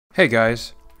Hey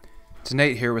guys, it's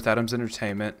Nate here with Adams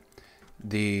Entertainment.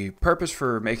 The purpose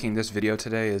for making this video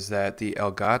today is that the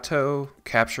Elgato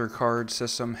capture card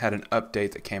system had an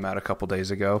update that came out a couple days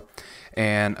ago,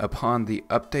 and upon the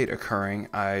update occurring,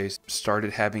 I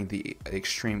started having the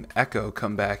extreme echo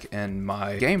come back in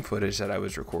my game footage that I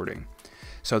was recording.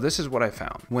 So this is what I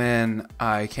found. When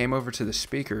I came over to the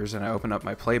speakers and I opened up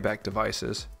my playback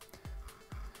devices,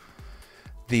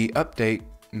 the update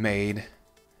made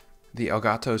the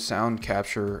Elgato sound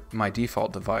capture my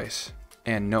default device,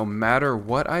 and no matter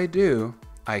what I do,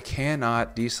 I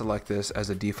cannot deselect this as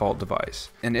a default device.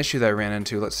 An issue that I ran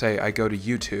into, let's say I go to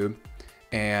YouTube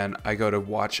and I go to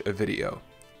watch a video.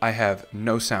 I have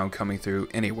no sound coming through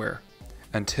anywhere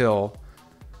until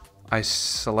I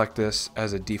select this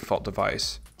as a default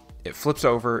device. It flips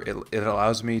over, it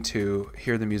allows me to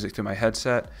hear the music through my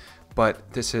headset,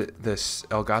 but this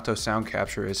Elgato sound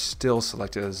capture is still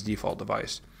selected as default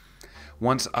device.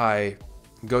 Once I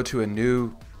go to a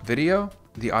new video,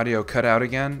 the audio cut out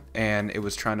again and it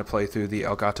was trying to play through the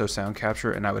Elgato sound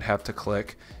capture, and I would have to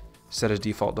click set as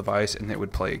default device and it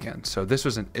would play again. So this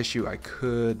was an issue I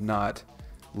could not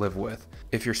live with.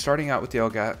 If you're starting out with the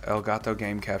Elgato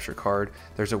game capture card,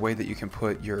 there's a way that you can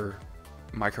put your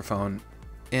microphone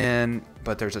in,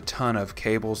 but there's a ton of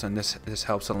cables, and this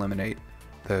helps eliminate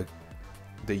the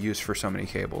use for so many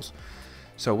cables.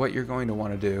 So what you're going to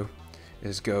want to do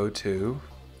is go to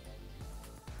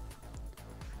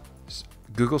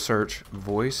Google search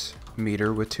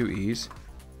Voicemeeter with 2 E's,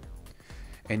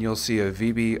 and you'll see a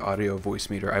VB audio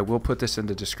Voicemeeter. I will put this in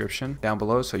the description down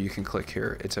below so you can click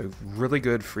here. It's a really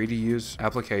good free to use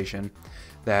application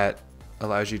that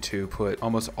allows you to put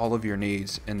almost all of your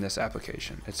needs in this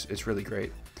application. It's really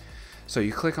great. So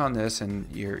you click on this and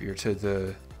you're to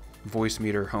the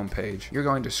Voicemeeter homepage. You're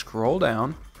going to scroll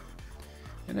down,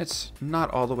 and it's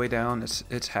not all the way down,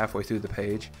 it's halfway through the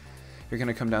page. You're going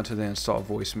to come down to the install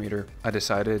Voicemeeter. I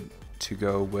decided to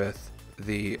go with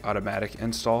the automatic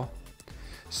install.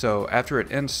 So after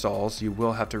it installs, you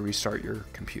will have to restart your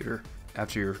computer.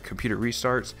 After your computer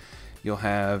restarts, you'll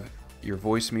have your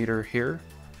Voicemeeter here.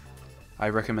 I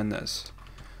recommend this.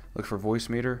 Look for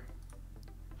Voicemeeter,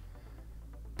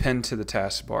 pinned to the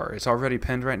taskbar. It's already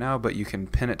pinned right now, but you can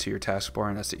pin it to your taskbar,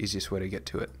 and that's the easiest way to get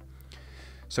to it.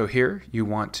 So here you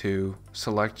want to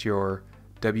select your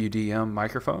WDM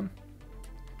microphone.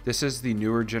 This is the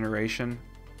newer generation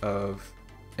of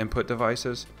input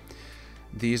devices.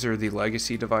 These are the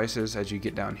legacy devices as you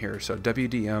get down here. So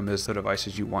WDM is the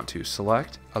devices you want to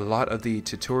select. A lot of the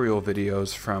tutorial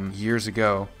videos from years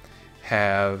ago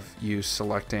have you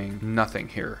selecting nothing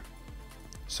here.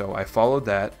 So I followed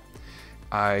that.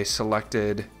 I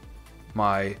selected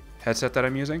my headset that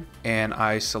I'm using, and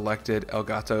I selected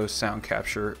Elgato sound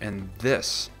capture, and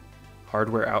this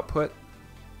hardware output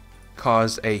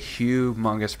caused a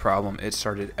humongous problem. It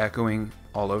started echoing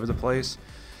all over the place.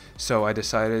 So I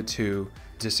decided to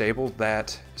disable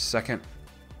that second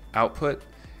output,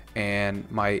 and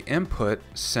my input,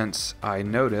 since I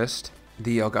noticed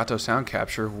the Elgato sound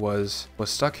capture was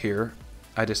stuck here,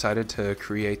 I decided to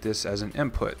create this as an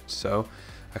input. So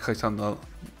I clicked on the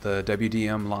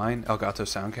WDM line, Elgato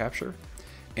sound capture,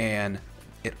 and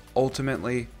it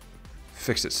ultimately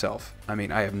fixed itself. I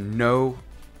mean, I have no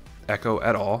echo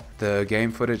at all. The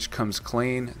game footage comes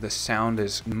clean. The sound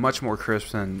is much more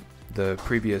crisp than the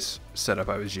previous setup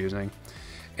I was using.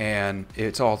 And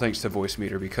it's all thanks to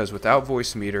Voicemeeter, because without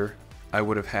Voicemeeter, I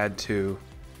would have had to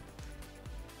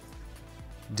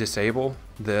disable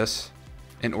this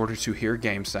in order to hear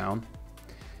game sound.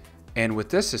 And with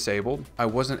this disabled, I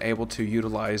wasn't able to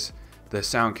utilize the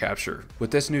sound capture.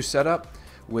 With this new setup,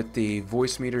 with the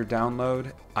Voicemeeter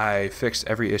download, I fixed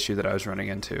every issue that I was running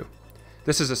into.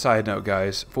 This is a side note,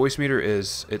 guys. Voicemeeter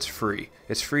it's free.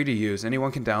 It's free to use.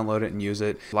 Anyone can download it and use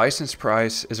it. License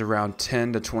price is around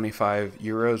 10 to 25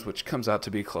 euros, which comes out to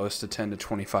be close to 10 to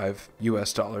 25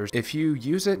 US dollars. If you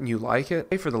use it and you like it,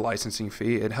 pay for the licensing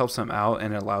fee. It helps them out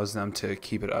and it allows them to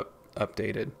keep it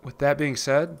updated. With that being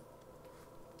said,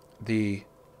 the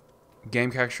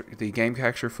game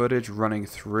capture footage running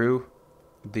through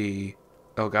the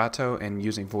Elgato and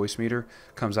using Voicemeeter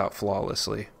comes out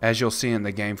flawlessly, as you'll see in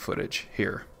the game footage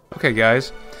here. Okay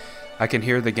guys, I can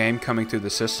hear the game coming through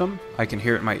the system, I can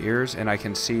hear it in my ears, and I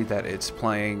can see that it's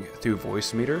playing through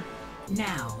Voicemeeter.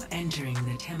 Now entering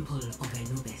the Temple of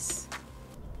Anubis.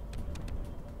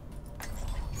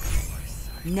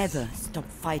 Never stop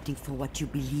fighting for what you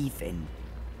believe in.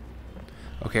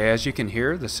 Okay, as you can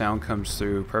hear, the sound comes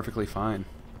through perfectly fine.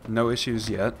 No issues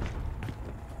yet.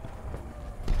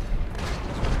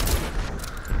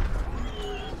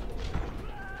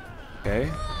 Okay.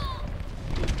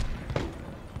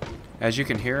 As you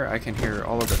can hear, I can hear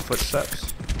all of the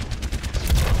footsteps.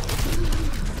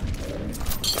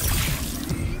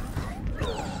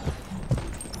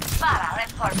 Para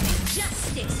reporting.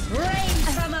 Justice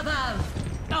reigns from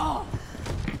above. Oh.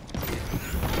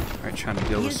 Alright, trying to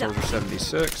deal with Soldier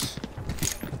 76.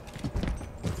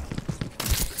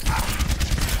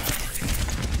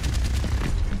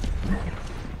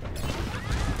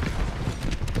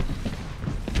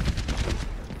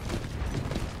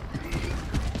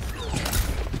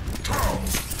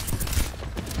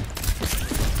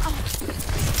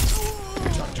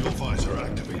 Tactical visor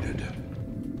activated.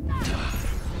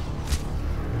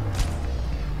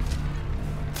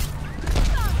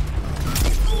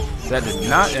 That did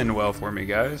not end well for me,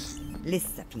 guys.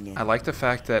 Listen, I like the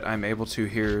fact that I'm able to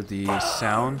hear the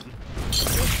sound.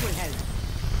 this will help.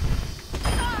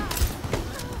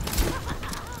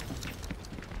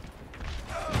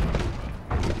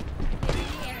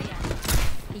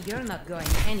 You're not going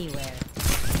anywhere.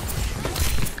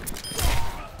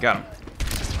 Got him.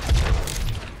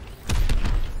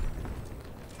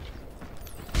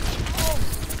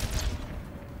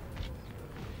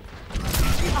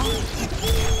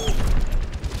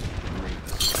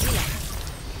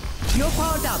 You're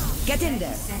powered up. Get in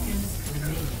there. Seconds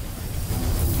remaining.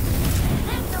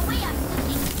 That's the way I'm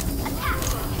thinking. Attack!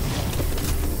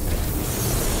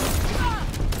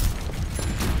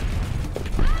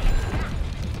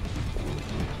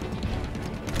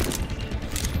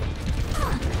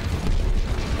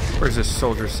 Where's this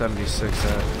Soldier 76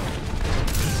 at?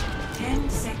 10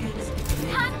 seconds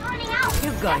remaining. I'm running out!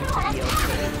 You're going to be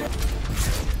okay.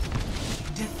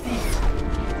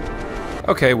 Defeat.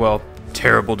 Okay, well,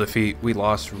 terrible defeat. We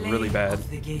lost really Play bad. of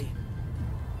the game.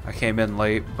 I came in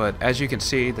late, but as you can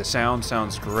see, the sound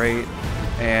sounds great,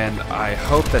 and I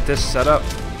hope that this setup,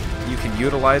 you can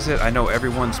utilize it. I know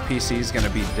everyone's PC is going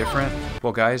to be different.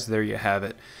 Well, guys, there you have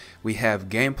it. We have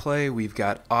gameplay, we've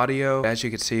got audio. As you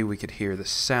can see, we could hear the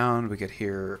sound, we could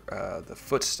hear the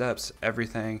footsteps,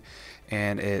 everything,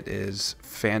 and it is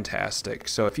fantastic.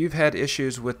 So if you've had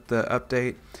issues with the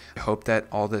update, I hope that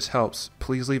all this helps.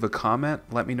 Please leave a comment.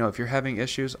 Let me know if you're having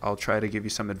issues. I'll try to give you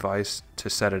some advice to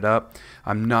set it up.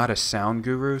 I'm not a sound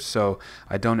guru, so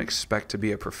I don't expect to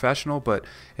be a professional, but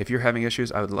if you're having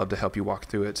issues, I would love to help you walk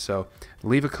through it. So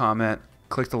leave a comment.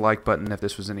 Click the like button if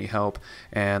this was any help,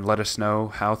 and let us know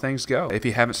how things go. If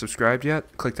you haven't subscribed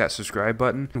yet, click that subscribe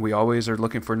button. We always are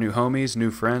looking for new homies,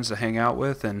 new friends to hang out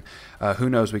with, and who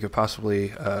knows, we could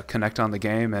possibly connect on the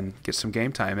game and get some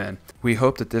game time in. We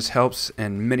hope that this helps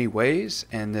in many ways,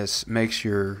 and this makes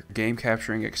your game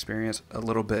capturing experience a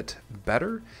little bit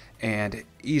better and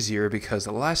easier, because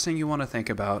the last thing you want to think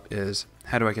about is,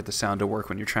 how do I get the sound to work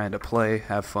when you're trying to play,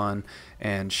 have fun,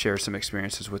 and share some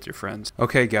experiences with your friends.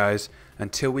 Okay, guys,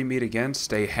 until we meet again,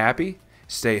 stay happy,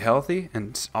 stay healthy,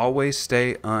 and always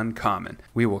stay uncommon.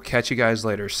 We will catch you guys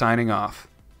later. Signing off.